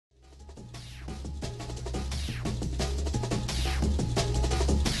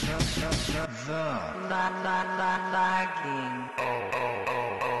Lagging.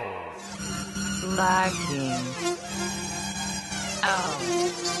 Lagging. Oh.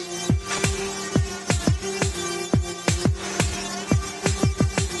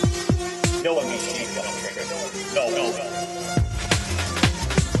 No one needs to gun trigger. No.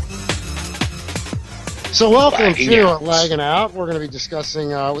 So welcome Lagging to Out. Lagging Out. We're going to be discussing,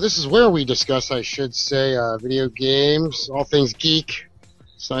 this is where we discuss, I should say, video games, all things geek,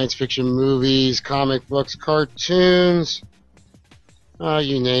 science fiction movies, comic books, cartoons,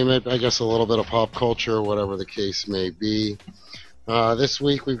 you name it. I guess a little bit of pop culture, whatever the case may be. This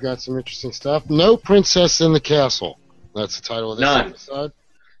week we've got some interesting stuff. No Princess in the Castle. That's the title of this episode.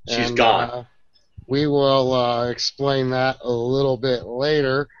 She's gone. We will explain that a little bit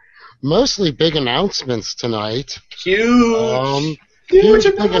later. Mostly big announcements tonight. Huge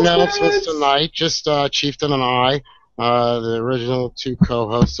Big announcements tonight. Just Chieftain and I, the original two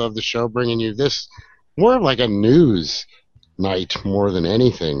co-hosts of the show, bringing you this more of like a news night more than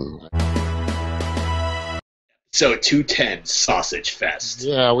anything. So 210 Sausage Fest.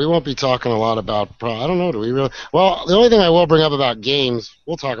 Yeah, we won't be talking a lot about. I don't know. Do we really? Well, the only thing I will bring up about games,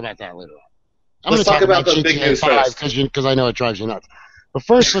 we'll talk about that later on. Let's talk about the big GTA news 5 first. because I know it drives you nuts. But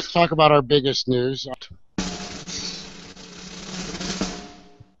first, let's talk about our biggest news.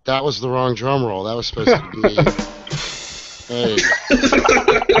 That was the wrong drum roll. That was supposed to be. Hey.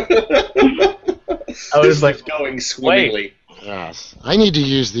 I was like, Going swimmingly. Yes, I need to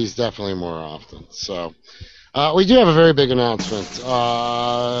use these definitely more often. So, we do have a very big announcement.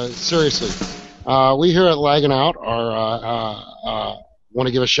 Seriously, we here at Laggin' Out want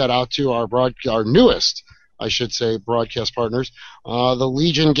to give a shout out to our newest, I should say, broadcast partners, the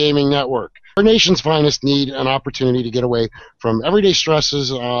Legion Gaming Network. Our nation's finest need an opportunity to get away from everyday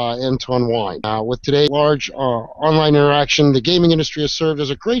stresses and to unwind. With today's large online interaction, the gaming industry has served as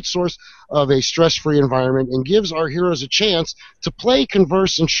a great source of a stress-free environment and gives our heroes a chance to play,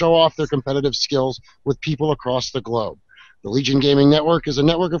 converse, and show off their competitive skills with people across the globe. The Legion Gaming Network is a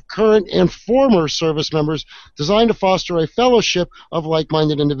network of current and former service members designed to foster a fellowship of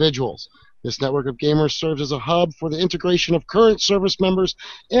like-minded individuals. This network of gamers serves as a hub for the integration of current service members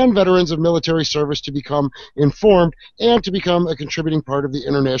and veterans of military service to become informed and to become a contributing part of the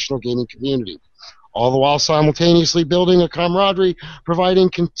international gaming community. All the while simultaneously building a camaraderie,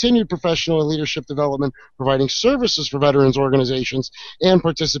 providing continued professional and leadership development, providing services for veterans organizations, and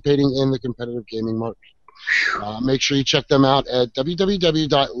participating in the competitive gaming market. Make sure you check them out at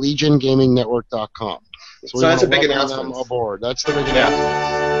www.legiongamingnetwork.com. So that's a big announcement. Aboard. That's the big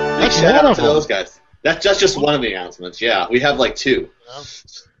announcement. Big shout out to those guys. That's just one of the announcements. Yeah, we have like two. Yeah.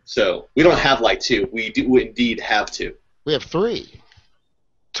 So we don't have like two. We do indeed have two. We have three.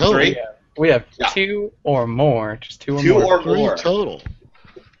 Total. Three? we have two or more. Just two or Two more. or more. Three total.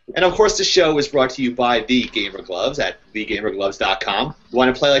 And of course, the show is brought to you by The Gamer Gloves at thegamergloves.com. You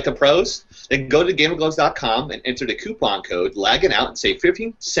want to play like the pros? Then go to gamergloves.com and enter the coupon code Laggin' Out and save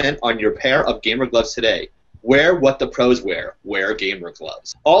 15% on your pair of gamer gloves today. Wear what the pros wear. Wear gamer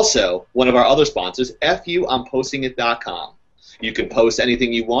gloves. Also, one of our other sponsors, FUOnPostingIt.com. You can post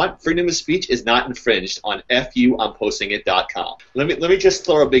anything you want. Freedom of speech is not infringed on FUOnPostingIt.com. Let me just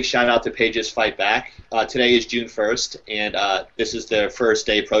throw a big shout out to Pages Fight Back. Today is June 1st, and this is their first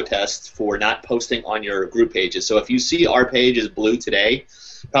day protest for not posting on your group pages. So if you see our page is blue today,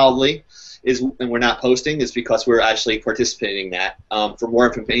 probably, and we're not posting, is because we're actually participating in that. For more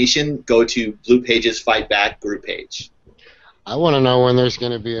information, go to Blue Pages Fight Back group page. I want to know when there's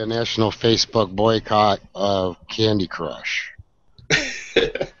going to be a national Facebook boycott of Candy Crush.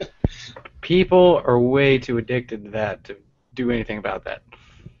 People are way too addicted to that to do anything about that.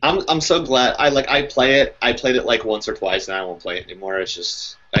 I'm so glad. I play it. I played it like once or twice, and I won't play it anymore. It's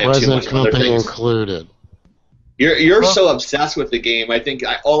just I have too Present much other company things. included. You're so obsessed with the game. I think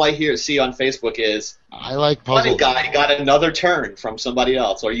all I see on Facebook is I like funny puzzle. guy got another turn from somebody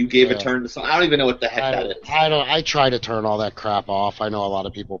else, or you gave a turn to someone. I don't even know what the heck that is. I try to turn all that crap off. I know a lot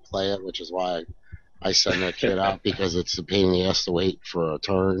of people play it, which is why I send that kid out, because it's a pain in the ass to wait for a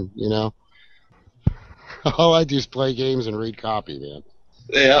turn, you know? All I do is play games and read copy, man.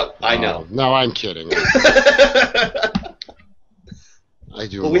 Yeah, I know. No, I'm kidding. I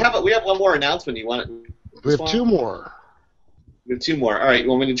do. Well, we have one more announcement. You want? We have two more. We have two more. All right, you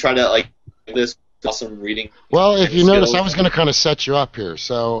want me to try to like this awesome reading? Well, if you skills? notice, I was going to kind of set you up here.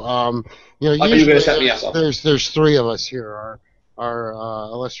 So, you know, I thought you were usually gonna set me up. there's three of us here. Our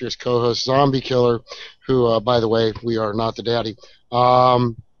illustrious co-host, Zombie Killer, who, by the way, we are not the daddy.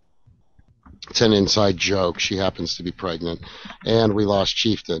 It's an inside joke. She happens to be pregnant, and we lost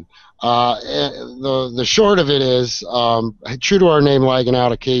Chieftain. The short of it is, true to our name, Lagging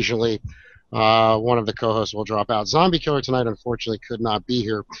Out occasionally, one of the co-hosts will drop out. Zombie Killer tonight, unfortunately, could not be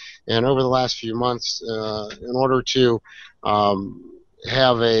here. And over the last few months, in order to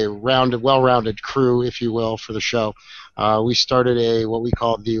have a well-rounded crew, if you will, for the show, we started what we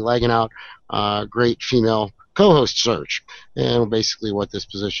call the Laggin Out Great Female Co-Host Search. And basically what this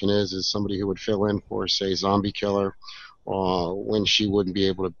position is somebody who would fill in for, say, Zombie Killer when she wouldn't be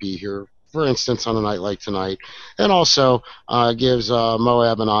able to be here, for instance, on a night like tonight, and also gives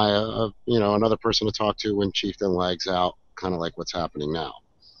Moab and I another person to talk to when Chieftain lags out, kind of like what's happening now.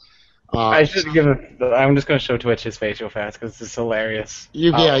 I should give it. I'm just going to show Twitch his face real fast because this is hilarious.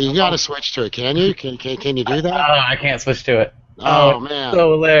 You got to switch to it. Can you? Can you do that? I can't switch to it. Oh man,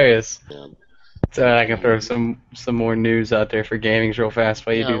 so hilarious. Yeah. So I can throw some more news out there for gaming real fast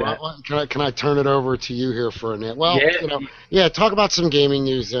while you do that. Can I turn it over to you here for a minute? Well, yeah. Talk about some gaming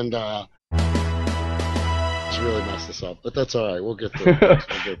news and. Really messed this up, but that's all right. We'll get through it.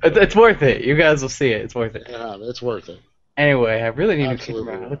 It's worth it. You guys will see it. It's worth it. Yeah, it's worth it. Anyway, I really need to kick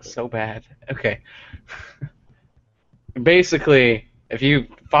around. It looks so bad. Okay. Basically, if you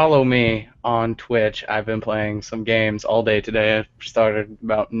follow me on Twitch, I've been playing some games all day today. I started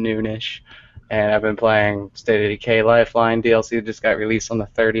about noonish, and I've been playing State of Decay Lifeline DLC that just got released on the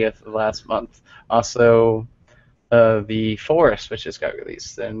 30th of last month. Also, The Forest, which just got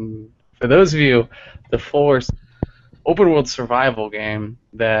released. And for those of you, The Forest open world survival game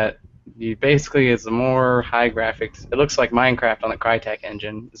that you basically is a more high graphics. It looks like Minecraft on the Crytek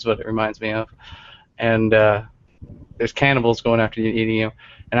engine is what it reminds me of. And there's cannibals going after you, eating you.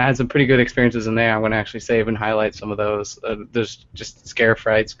 And I had some pretty good experiences in there. I'm going to actually save and highlight some of those. There's just scare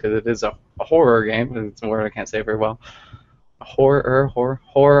frights because it is a horror game. It's a word I can't say very well. Horror.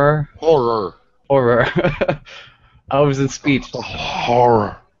 I was in speech.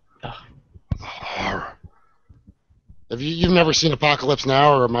 Horror. You've never seen Apocalypse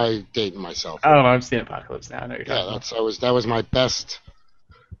Now, or am I dating myself? Oh, I've seen Apocalypse Now. That was my best,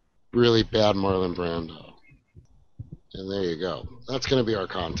 really bad Marlon Brando. And there you go. That's going to be our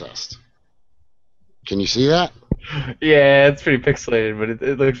contest. Can you see that? Yeah, it's pretty pixelated, but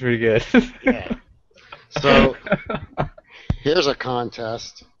it looks pretty good. Yeah. So here's a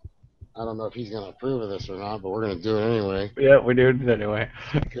contest. I don't know if he's going to approve of this or not, but we're going to do it anyway. Yeah, we're doing it anyway.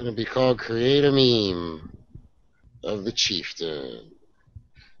 It's going to be called Create a Meme of the Chieftain.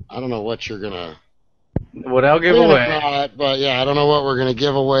 I don't know what you're going to... What I'll give away. Not, but yeah, I don't know what we're going to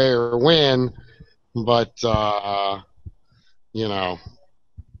give away or win, but, I'll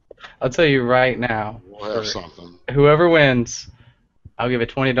tell you right now. We'll have something. Whoever wins, I'll give a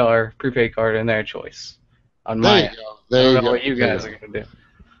 $20 prepaid card in their choice. On there my you go. There I you don't know go. what you guys are going to do.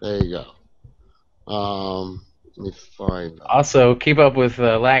 There you go. Let me find that. Also, keep up with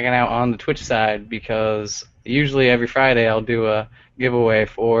Laggin Out on the Twitch side because usually every Friday I'll do a giveaway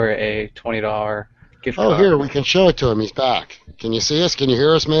for a $20 gift card. Oh, here, we can show it to him. He's back. Can you see us? Can you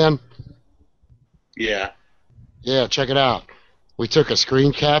hear us, man? Yeah. Yeah, check it out. We took a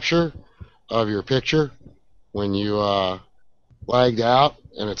screen capture of your picture when you lagged out,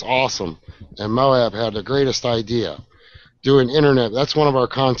 and it's awesome. And Moab had the greatest idea. Do an internet. That's one of our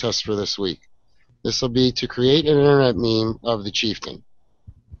contests for this week. This will be to create an internet meme of the Chieftain.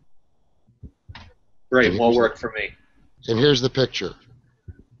 Great, won't work for me. And here's the picture.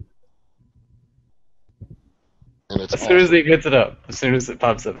 And it's as soon as he gets it up, as soon as it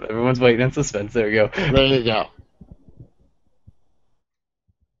pops up, everyone's waiting in suspense. There we go. There you go.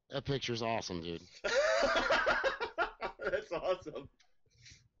 That picture's awesome, dude. That's awesome.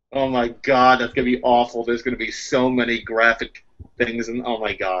 Oh my god, that's gonna be awful. There's gonna be so many graphic things, and oh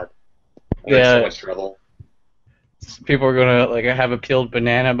my god, I'm in so much trouble. People are gonna have a peeled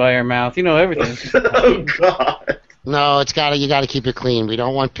banana by your mouth. You know everything. Oh god. No, you gotta keep it clean. We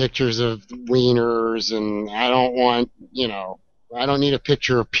don't want pictures of wieners, and I don't want, I don't need a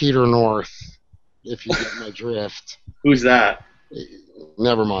picture of Peter North. If you get my drift. Who's that?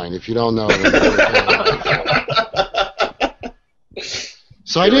 Never mind. If you don't know.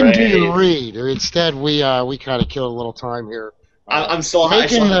 So I didn't do the read. Instead, we kind of killed a little time here. I'm so high.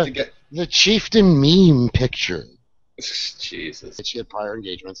 The Chieftain meme picture. Jesus. She had prior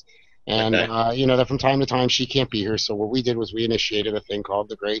engagements, and that from time to time she can't be here. So what we did was we initiated a thing called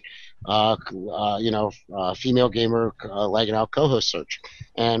the Great, Female Gamer Laggin Out Co-Host Search,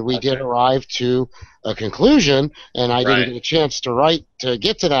 and we did arrive to a conclusion. And I didn't get a chance to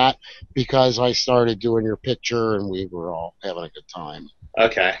get to that because I started doing your picture, and we were all having a good time.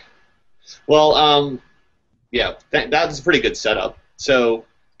 Okay. Well, that's a pretty good setup. So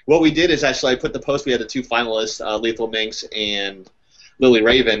what we did is actually I put the post. We had the two finalists, Lethal Minx and Lily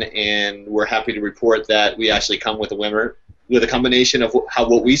Raven, and we're happy to report that we actually come with a winner with a combination of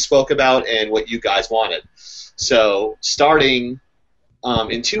what we spoke about and what you guys wanted. So starting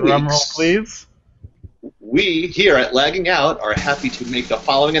in 2 Drum roll, weeks, please. we here at Lagging Out are happy to make the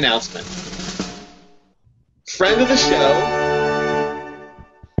following announcement. Friend of the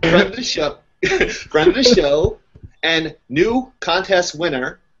show, and new contest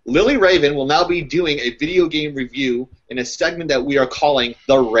winner, Lily Raven, will now be doing a video game review in a segment that we are calling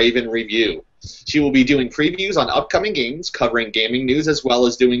The Raven Review. She will be doing previews on upcoming games, covering gaming news, as well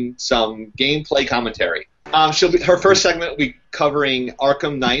as doing some gameplay commentary. Her first segment will be covering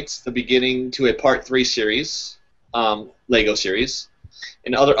Arkham Knights, the beginning to a Part 3 series, Lego series.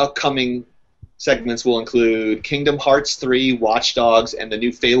 And other upcoming segments will include Kingdom Hearts 3, Watch Dogs, and the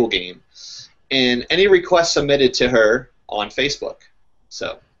new Fable game. And any requests submitted to her on Facebook.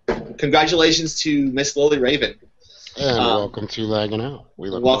 So, congratulations to Miss Lily Raven. And welcome to Laggin' Out.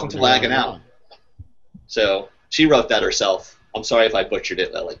 Welcome to Laggin' Out. So, she wrote that herself. I'm sorry if I butchered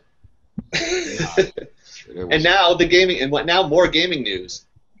it, Lily. And now more gaming news.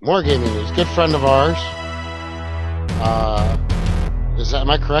 More gaming news. Good friend of ours. Am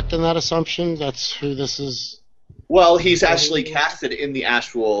I correct in that assumption? That's who this is? Well, he's actually casted in the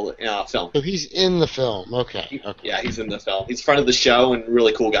actual film. So he's in the film. Okay. Yeah, he's in the film. He's a friend of the show and a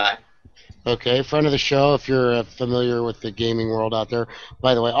really cool guy. Okay, friend of the show, if you're familiar with the gaming world out there.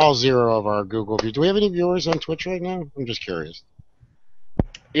 By the way, all 0 of our Google views. Do we have any viewers on Twitch right now? I'm just curious.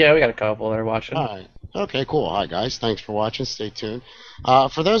 Yeah, we got a couple that are watching. All right. Okay, cool. Hi, guys. Thanks for watching. Stay tuned.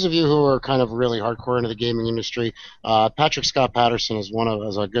 For those of you who are kind of really hardcore into the gaming industry, Patrick Scott Patterson is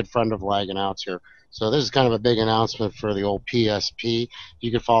a good friend of Laggin' Out's here. So this is kind of a big announcement for the old PSP.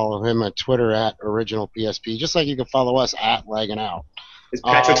 You can follow him at Twitter at OriginalPSP, just like you can follow us at Laggin' Out. It's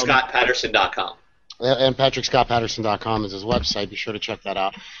PatrickScottPatterson.com. And PatrickScottPatterson.com is his website. Be sure to check that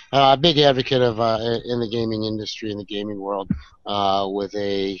out. A big advocate of in the gaming industry, in the gaming world, with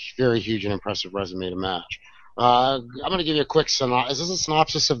a very huge and impressive resume to match. I'm going to give you a quick synopsis. Is this a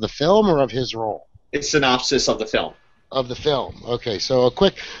synopsis of the film or of his role? It's a synopsis of the film. Of the film. Okay, so a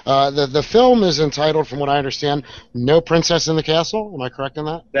quick. The film is entitled, from what I understand, "No Princess in the Castle." Am I correct in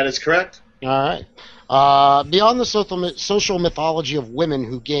that? That is correct. All right. Beyond the social mythology of women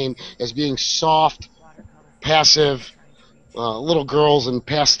who game as being soft, passive, little girls in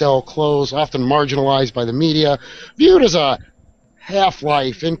pastel clothes, often marginalized by the media, viewed as a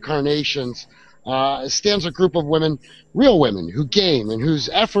half-life incarnations, stands a group of women, real women, who game and whose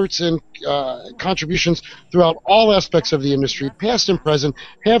efforts and contributions throughout all aspects of the industry, past and present,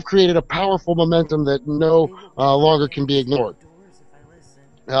 have created a powerful momentum that no longer can be ignored.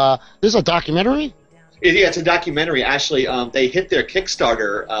 This is a documentary? Yeah, it's a documentary. Actually, they hit their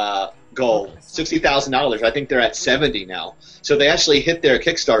Kickstarter goal, $60,000. I think they're at 70 now. So they actually hit their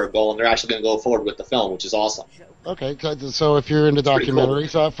Kickstarter goal, and they're actually going to go forward with the film, which is awesome. Okay, so if you're into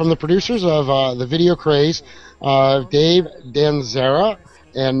documentaries, cool. From the producers of The Video Craze, Dave Danzera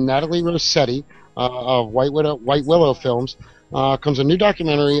and Natalie Rossetti of White Willow Films, comes a new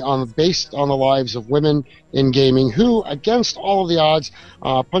documentary based on the lives of women in gaming who, against all of the odds,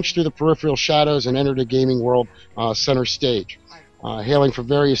 punched through the peripheral shadows and entered the gaming world center stage. Hailing from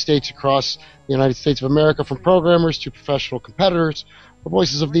various states across the United States of America, from programmers to professional competitors, the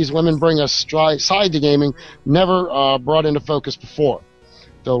voices of these women bring a side to gaming never brought into focus before.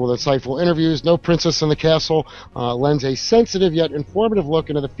 Filled with insightful interviews, No Princess in the Castle lends a sensitive yet informative look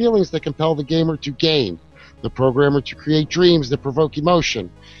into the feelings that compel the gamer to game, the programmer to create dreams that provoke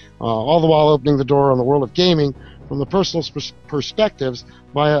emotion, all the while opening the door on the world of gaming from the personal perspectives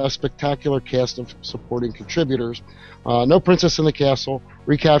via a spectacular cast of supporting contributors. No Princess in the Castle,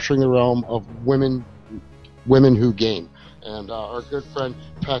 recapturing the realm of women who game. And our good friend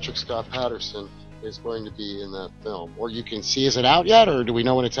Patrick Scott Patterson is going to be in that film. Or you can see, is it out yet, or do we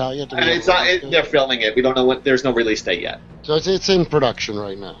know when it's out yet? It's not. They're filming it. We don't know when. There's no release date yet. So it's in production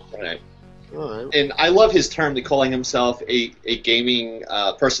right now. Right. All right. And I love his term, to calling himself a gaming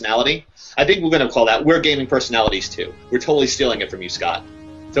personality. I think we're going to call that, we're gaming personalities too. We're totally stealing it from you, Scott.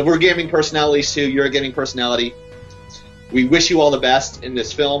 So we're gaming personalities too. You're a gaming personality. We wish you all the best in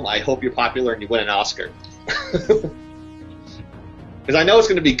this film. I hope you're popular and you win an Oscar. Because I know it's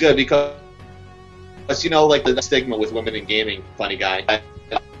going to be good, because like the stigma with women in gaming, funny guy.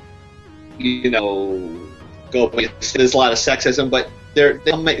 There's a lot of sexism, but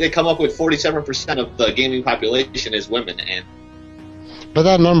they come up with 47% of the gaming population is women, but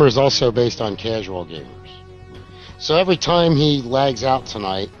that number is also based on casual gamers. So every time he lags out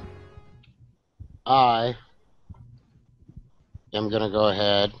tonight, I am going to go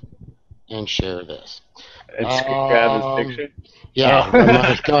ahead and share this. And grab his picture? Yeah, I'm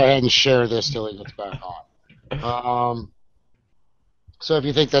going to go ahead and share this till he gets back on. So if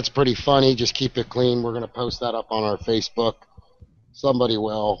you think that's pretty funny, just keep it clean. We're going to post that up on our Facebook. Somebody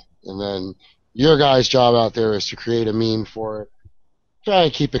will. And then your guy's job out there is to create a meme for it. Try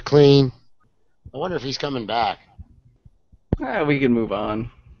and keep it clean. I wonder if he's coming back. We can move on.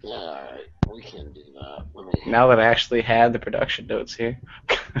 Yeah, all right. We can do that. Now that I actually had the production notes here.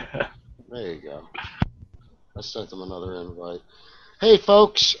 There you go. I sent them another invite. Hey,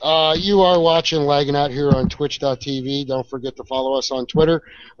 folks, you are watching Laggin Out here on twitch.tv. Don't forget to follow us on Twitter,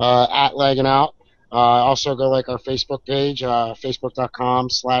 at Laggin Out. Also, go like our Facebook page,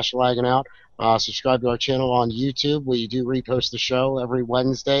 facebook.com/lagginout. Subscribe to our channel on YouTube. We do repost the show every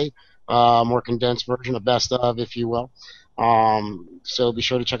Wednesday, more condensed version, a best of, if you will. So be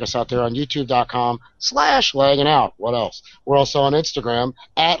sure to check us out there on youtube.com/lagginout. What else? We're also on Instagram,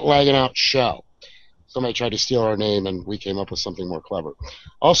 at laggingoutshow. Somebody tried to steal our name, and we came up with something more clever.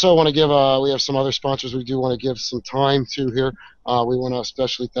 Also, want to give we have some other sponsors we do want to give some time to here. We want to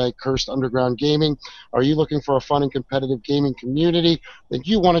especially thank Cursed Underground Gaming. Are you looking for a fun and competitive gaming community? Then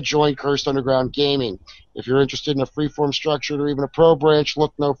you want to join Cursed Underground Gaming. If you're interested in a freeform structure or even a pro branch,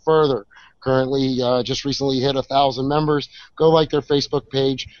 look no further. Currently, just recently hit 1,000 members. Go like their Facebook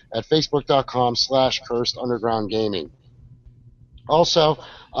page at facebook.com/Cursed Underground Gaming. Also,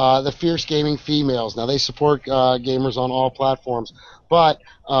 the Fierce Gaming Females. Now, they support gamers on all platforms, but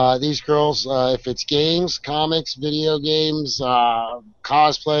these girls, if it's games, comics, video games,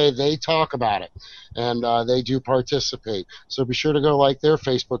 cosplay, they talk about it, and they do participate. So be sure to go like their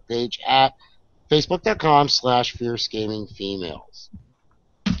Facebook page at facebook.com/Fierce Gaming Females.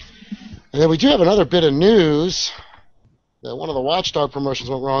 And then we do have another bit of news. One of the Watchdog promotions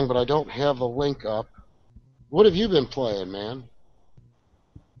went wrong, but I don't have the link up. What have you been playing, man?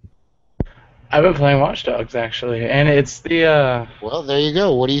 I've been playing Watch Dogs, actually, and it's the... Well, there you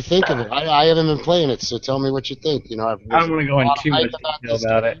go. What do you think of it? I haven't been playing it, so tell me what you think. You know, I don't want to go into too much detail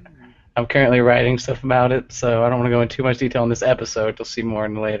about it. I'm currently writing stuff about it, so I don't want to go into too much detail in this episode. You'll see more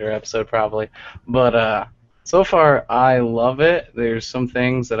in a later episode, probably. But so far, I love it. There's some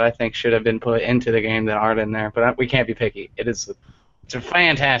things that I think should have been put into the game that aren't in there, but we can't be picky. It's a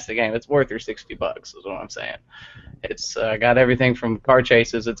fantastic game. It's worth your $60, is what I'm saying. It's got everything from car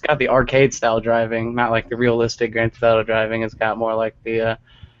chases. It's got the arcade-style driving, not like the realistic Grand Theft Auto driving. It's got more like the,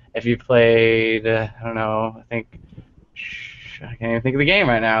 if you played, I don't know, I can't even think of the game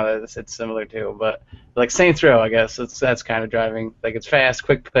right now that it's similar to, but like Saints Row, I guess. That's kind of driving. Like, it's fast,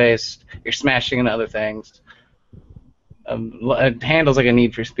 quick-paced. You're smashing into other things. It handles like a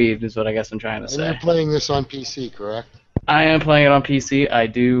Need for Speed, is what I guess I'm trying to say. And you're playing this on PC, correct? I am playing it on PC. I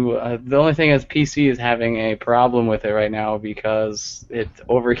do. The only thing is PC is having a problem with it right now because it's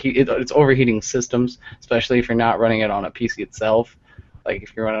overheating systems, especially if you're not running it on a PC itself. Like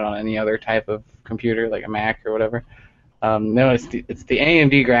if you're running it on any other type of computer, like a Mac or whatever. No, it's the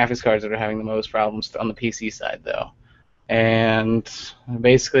AMD graphics cards that are having the most problems on the PC side, though. And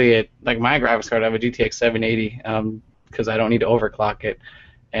basically, like my graphics card, I have a GTX 780 because I don't need to overclock it,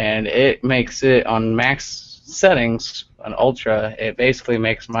 and it makes it on max settings on Ultra. It basically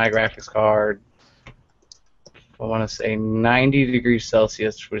makes my graphics card, I want to say 90 degrees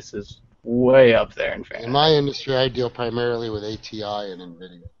Celsius, which is way up there in Fahrenheit. In my industry, I deal primarily with ATI and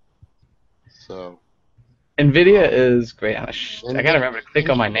NVIDIA. So NVIDIA is great. I gotta remember to click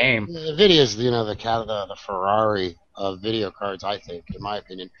on my name. NVIDIA is, the Ferrari of video cards, I think, in my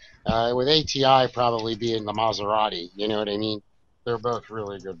opinion. With ATI probably being the Maserati, you know what I mean? They're both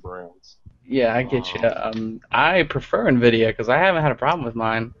really good brands. Yeah, I get you. I prefer NVIDIA because I haven't had a problem with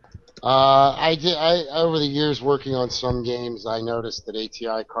mine. I over the years working on some games, I noticed that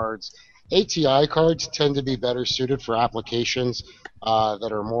ATI cards tend to be better suited for applications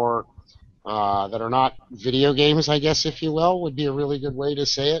that are more that are not video games, I guess, if you will, would be a really good way to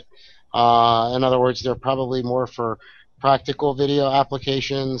say it. In other words, they're probably more for practical video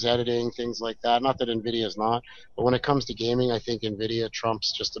applications, editing, things like that. Not that NVIDIA is not, but when it comes to gaming, I think NVIDIA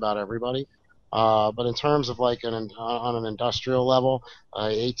trumps just about everybody. But in terms of like on an industrial level,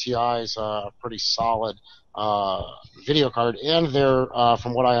 ATI is a pretty solid video card, and they're,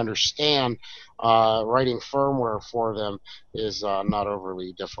 from what I understand, writing firmware for them is not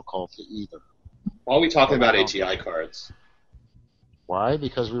overly difficult either. Why are we talking about ATI cards? Why?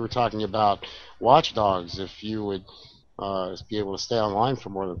 Because we were talking about Watch Dogs. If you would be able to stay online for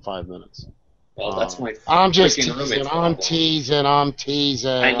more than 5 minutes. Well, that's my I'm just freaking teasing. roommate's I'm problem.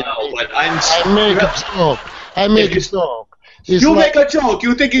 teasing. I know, but I make a joke. I make a joke. You make a joke.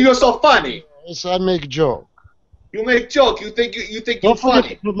 You think you're so funny. Yes, I make a joke. You make joke. You think you're Don't forget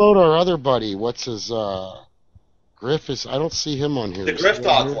funny. to promote our other buddy. What's his Griff is? I don't see him on here. The Is Griff he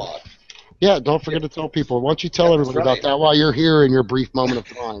on Dog here? Vlog. Yeah, don't forget to tell people. Why don't you tell everybody about that while you're here in your brief moment of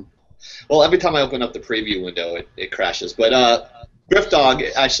time? Well, every time I open up the preview window, it crashes. But Griff Dog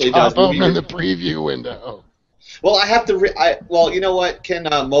actually does. Open the preview window. Well, I have to. Well, you know what? Can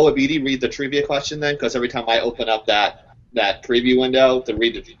Moabete read the trivia question then? Because every time I open up that preview window to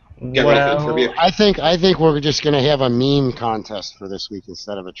read the trivia. I think we're just going to have a meme contest for this week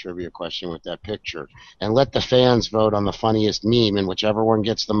instead of a trivia question with that picture, and let the fans vote on the funniest meme, and whichever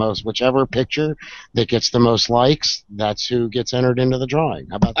picture that gets the most likes, that's who gets entered into the drawing.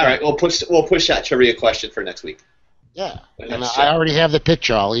 How about that? All right, we'll push that trivia question for next week. Yeah, and I already have the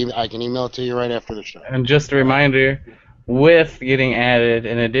picture. I can email it to you right after the show. And just a reminder, with getting added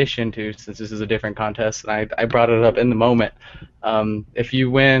in addition to, since this is a different contest, and I brought it up in the moment, if you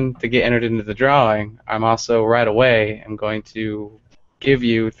win to get entered into the drawing, I'm also right away I'm going to give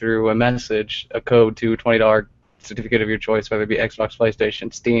you through a message a code to a $20 certificate of your choice, whether it be Xbox,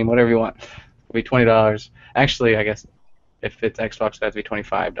 PlayStation, Steam, whatever you want. It'll be $20. Actually, I guess if it's Xbox, it has to be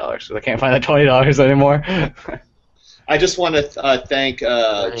 $25 because I can't find the $20 anymore. I just want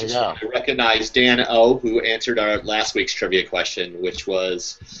to recognize Dan O, who answered our last week's trivia question, which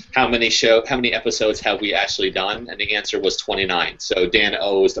was how many episodes have we actually done, and the answer was 29. So Dan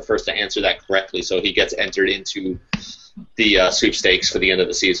O is the first to answer that correctly, so he gets entered into the sweepstakes for the end of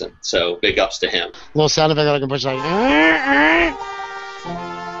the season. So big ups to him. Little sound effect I can push like.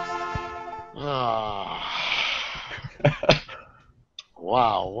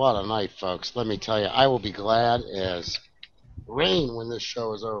 Wow, what a night, folks. Let me tell you, I will be glad as rain when this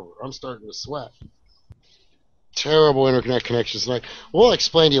show is over. I'm starting to sweat. Terrible internet connections tonight. We'll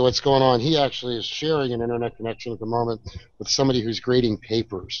explain to you what's going on. He actually is sharing an internet connection at the moment with somebody who's grading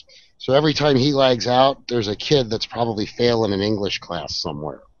papers. So every time he lags out, there's a kid that's probably failing an English class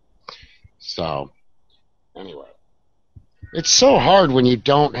somewhere. So, anyway. It's so hard when you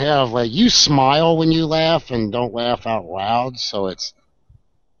don't have, you smile when you laugh and don't laugh out loud, so it's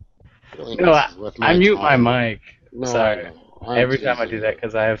really I mute my mic. Sorry. Every time I do that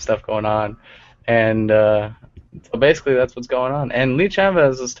because I have stuff going on. And so basically that's what's going on. And Lee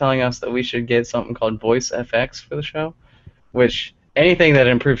Chavez is telling us that we should get something called Voice FX for the show, which anything that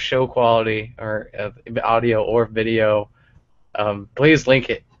improves show quality or audio or video, please link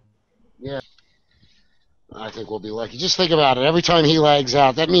it. Yeah. I think we'll be lucky. Just think about it. Every time he lags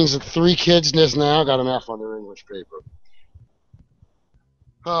out, that means that 3 kids in this now got an F on their English paper.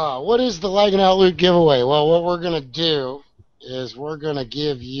 What is the Laggin Out Loot giveaway? Well, what we're going to do is we're going to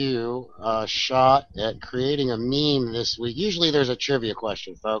give you a shot at creating a meme this week. Usually there's a trivia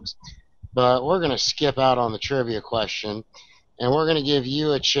question, folks, but we're going to skip out on the trivia question, and we're going to give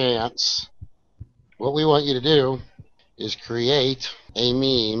you a chance. What we want you to do is create a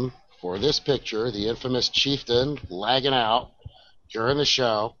meme for this picture, the infamous chieftain lagging out during the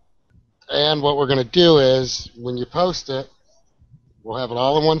show. And what we're going to do is, when you post it, we'll have it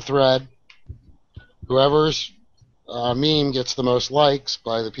all in one thread. Whoever's meme gets the most likes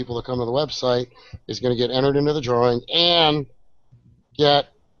by the people that come to the website is going to get entered into the drawing and get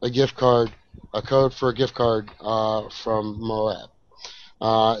a gift card, a code for a gift card from Moabete.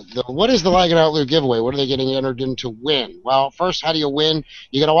 What is the Laggin Out Loot giveaway? What are they getting entered in to win? Well, first, how do you win?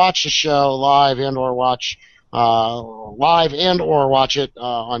 You got to watch the show live and or watch it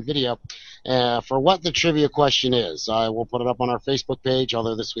on video. For what the trivia question is, I will put it up on our Facebook page.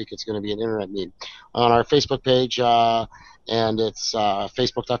 Although this week it's going to be an internet meme on our Facebook page, and it's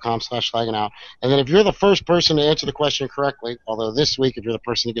facebook.com/lagginout. And then if you're the first person to answer the question correctly, although this week if you're the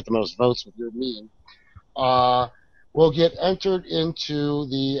person to get the most votes with your meme, will get entered into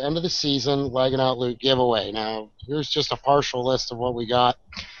the end of the season Laggin Out Loot giveaway. Now, here's just a partial list of what we got.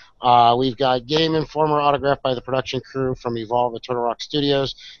 We've got Game Informer autographed by the production crew from Evolve at Turtle Rock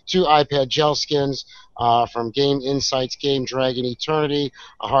Studios, 2 iPad gel skins from Game Insights, Game Dragon Eternity,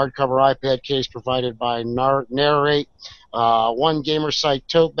 a hardcover iPad case provided by Narrate, 1 Gamer Site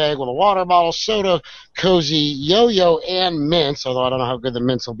tote bag with a water bottle, soda, cozy, yo-yo, and mints, although I don't know how good the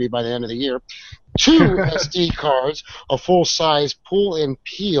mints will be by the end of the year. 2 SD cards, a full-size Pull and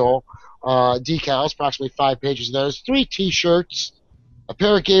Peel decals, approximately 5 pages of those, 3 T-shirts, a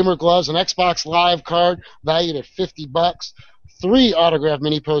pair of gamer gloves, an Xbox Live card valued at $50, 3 autographed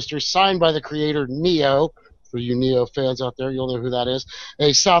mini posters signed by the creator Neo. For you Neo fans out there, you'll know who that is.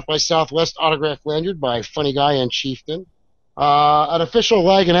 A South by Southwest autographed lanyard by Funny Guy and Chieftain. An official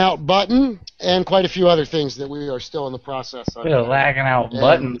Laggin Out button, and quite a few other things that we are still in the process of. Laggin Out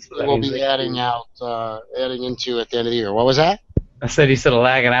buttons. We'll be adding into at the end of the year. What was that? I said you said a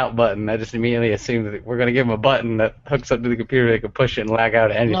lagging out button. I just immediately assumed that we're going to give him a button that hooks up to the computer. They can push it and lag out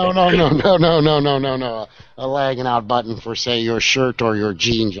at anything. No. A lagging out button for, say, your shirt or your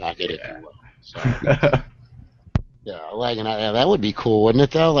jean jacket, if you will. So, yeah, lagging out. Yeah, that would be cool, wouldn't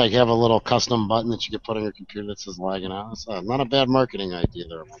it, though? Like, have a little custom button that you could put on your computer that says lagging out. It's not a bad marketing idea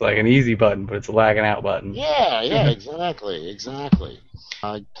there. It's like an easy button, but it's a lagging out button. Yeah, exactly.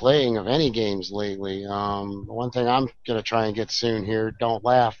 Playing of any games lately. One thing I'm going to try and get soon here, don't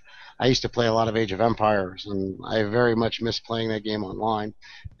laugh. I used to play a lot of Age of Empires, and I very much miss playing that game online.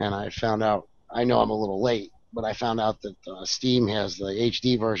 And I found out, I know I'm a little late, but I found out that Steam has the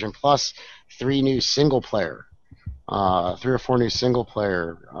HD version plus 3 or 4 new single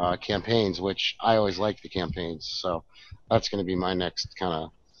player campaigns, which I always like the campaigns. So that's going to be my next kind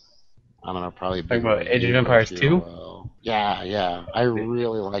of, I don't know, probably. Talking about Age of Empires 2? Yeah. I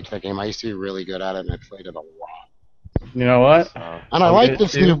really liked that game. I used to be really good at it, and I played it a lot. You know what? And I like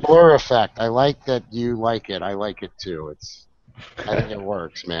this new blur effect. I like that you like it. I like it too. I think it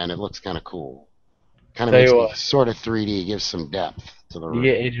works, man. It looks kind of cool. Kind of makes it sort of 3D, gives some depth to the room.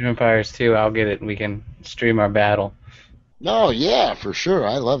 You get Age of Empires 2, I'll get it, and we can stream our battle. Oh, yeah, for sure.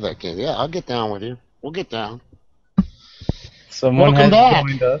 I love that game. Yeah, I'll get down with you. We'll get down. Someone Welcome has back.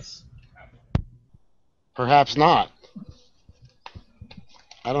 joined us. Perhaps not.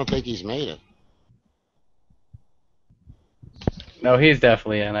 I don't think he's made it. No, he's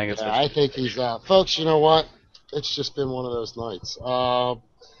definitely in, I guess. Yeah, I think he's out. Folks, you know what? It's just been one of those nights. Want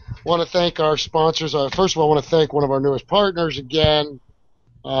to thank our sponsors. First of all, I want to thank one of our newest partners again,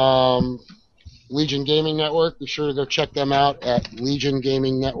 Legion Gaming Network. Be sure to go check them out at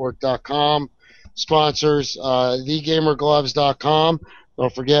legiongamingnetwork.com. Sponsors, thegamergloves.com.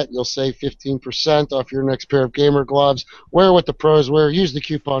 Don't forget, you'll save 15% off your next pair of gamer gloves. Wear what the pros wear. Use the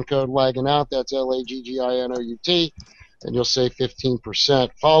coupon code LAGGINOUT. That's LAGGINOUT. And you'll save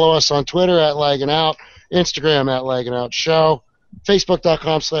 15%. Follow us on Twitter at LaggingOut, Instagram at LaggingOutShow,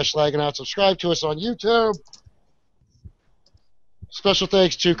 Facebook.com/LaggingOut. Subscribe to us on YouTube. Special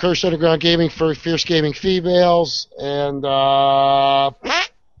thanks to Cursed Underground Gaming for Fierce Gaming Females. And on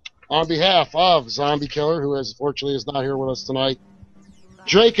behalf of Zombie Killer, who unfortunately is not here with us tonight,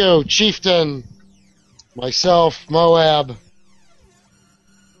 Draco, Chieftain, myself, Moab,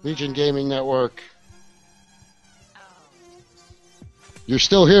 Legion Gaming Network. You're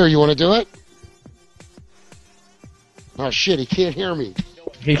still here. You want to do it? Oh, shit. He can't hear me.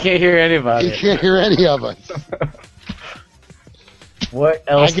 He can't hear anybody. He can't hear any of us. What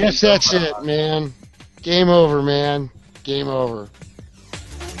else? I guess that's it, man. Game over, man. Game over.